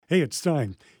Hey, it's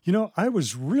Stein. I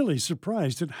was really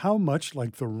surprised at how much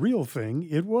like the real thing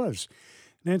it was.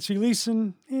 Nancy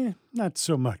Leeson, not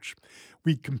so much.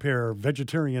 We compare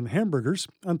vegetarian hamburgers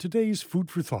on today's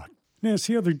Food for Thought.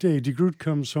 Nancy, the other day, DeGroot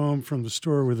comes home from the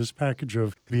store with this package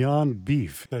of Beyond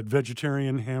Beef, that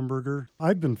vegetarian hamburger.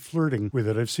 I've been flirting with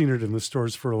it. I've seen it in the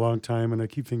stores for a long time, and I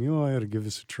keep thinking, I ought to give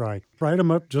this a try. Fried them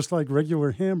up just like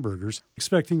regular hamburgers,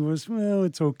 expecting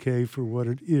it's okay for what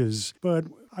it is. But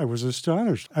I was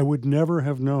astonished. I would never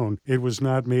have known it was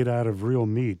not made out of real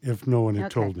meat if no one had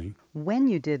told me. When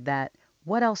you did that,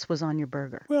 what else was on your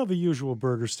burger? Well, the usual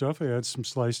burger stuff. I had some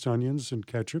sliced onions and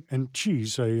ketchup and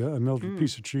cheese. I melted a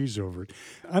piece of cheese over it.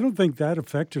 I don't think that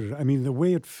affected it. I mean, the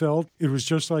way it felt, it was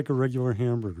just like a regular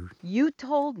hamburger. You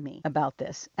told me about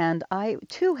this, and I,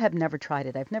 too, have never tried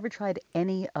it. I've never tried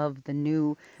any of the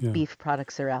new beef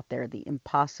products that are out there, the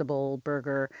Impossible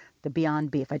Burger, the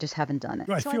Beyond Beef. I just haven't done it.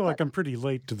 I feel like I'm pretty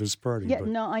late to this party. Yeah,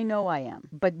 no, I know I am.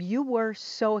 But you were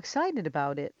so excited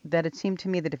about it that it seemed to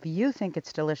me that if you think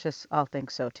it's delicious, I'll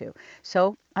think so too.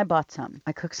 So I bought some.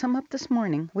 I cooked some up this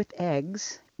morning with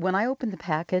eggs. When I opened the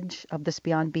package of this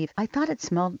Beyond Beef, I thought it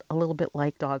smelled a little bit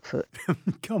like dog food.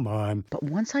 Come on. But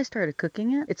once I started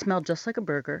cooking it, it smelled just like a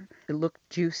burger. It looked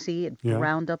juicy. It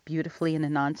browned up beautifully in a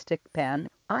nonstick pan.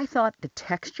 I thought the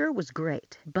texture was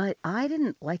great, but I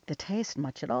didn't like the taste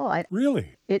much at all.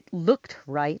 Really? It looked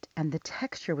right, and the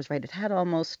texture was right. It had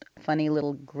almost funny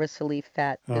little gristly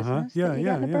fat business that you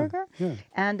got in a burger,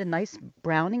 and a nice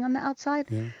browning on the outside.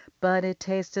 Yeah. But it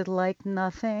tasted like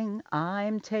nothing.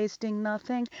 I'm tasting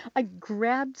nothing. I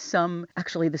grabbed some,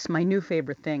 actually, this is my new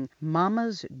favorite thing,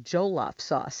 Mama's Jollof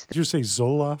sauce. Did you say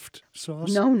Zoloft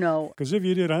sauce? No. Because if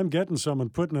you did, I'm getting some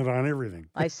and putting it on everything.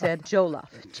 I said Jollof,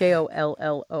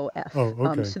 Jollof. Oh,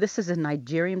 okay. So this is a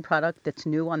Nigerian product that's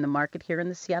new on the market here in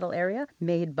the Seattle area,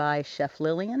 made by Chef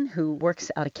Lillian, who works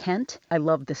out of Kent. I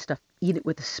love this stuff. Eat it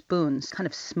with a spoon. It's kind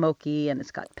of smoky, and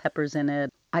it's got peppers in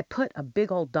it. I put a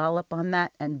big old dollop on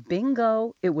that, and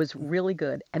bingo, it was really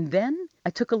good. And then I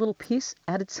took a little piece,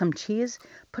 added some cheese,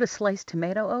 put a sliced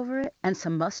tomato over it, and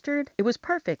some mustard. It was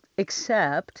perfect,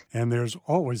 except... And there's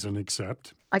always an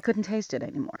except. I couldn't taste it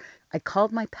anymore. I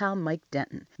called my pal Mike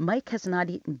Denton. Mike has not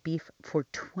eaten beef for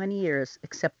 20 years,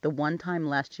 except the one time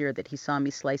last year that he saw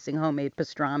me slicing homemade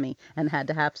pastrami and had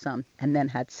to have some, and then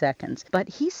had seconds. But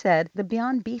he said the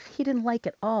Beyond Beef he didn't like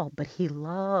at all, but he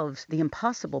loves the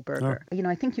Impossible Burger. Oh.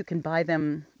 I think you can buy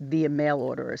them via mail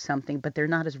order or something, but they're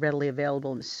not as readily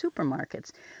available in the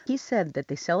supermarkets. He said that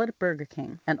they sell it at Burger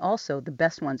King, and also the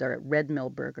best ones are at Red Mill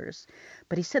Burgers.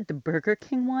 But he said the Burger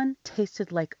King one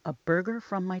tasted like a burger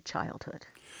from my childhood.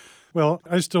 Well,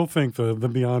 I still think the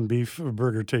Beyond Beef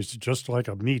burger tasted just like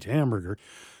a meat hamburger.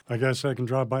 I guess I can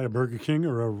drop by a Burger King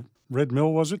or a Red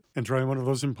Mill, was it? And try one of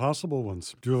those Impossible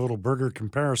ones. Do a little burger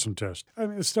comparison test. I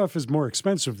mean, the stuff is more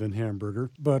expensive than hamburger,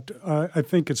 but I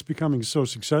think it's becoming so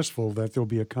successful that there'll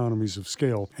be economies of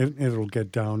scale, and it'll get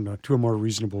down to a more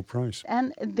reasonable price.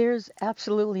 And there's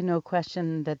absolutely no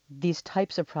question that these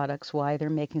types of products, why they're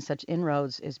making such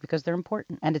inroads, is because they're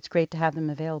important, and it's great to have them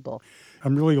available.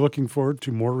 I'm really looking forward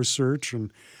to more research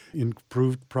and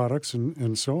improved products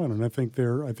and so on, and I think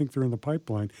they're in the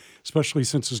pipeline, especially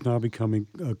since it's now becoming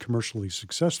commercially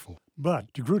successful.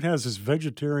 But DeGroot has this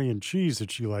vegetarian cheese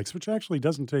that she likes, which actually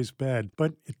doesn't taste bad,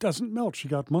 but it doesn't melt. She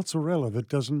got mozzarella that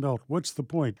doesn't melt. What's the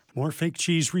point? More fake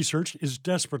cheese research is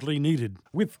desperately needed.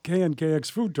 With KNKX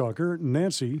Food Talker,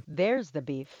 Nancy. There's the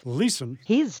beef. Leeson.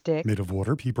 He's Dick. Made of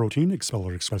water, pea protein,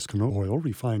 expeller express canola oil,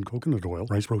 refined coconut oil,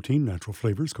 rice protein, natural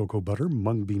flavors, cocoa butter,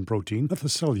 mung bean protein,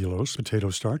 methylcellulose,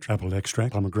 potato starch, apple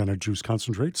extract, pomegranate juice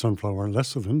concentrate, sunflower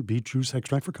lecithin, beet juice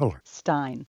extract for color. Stein.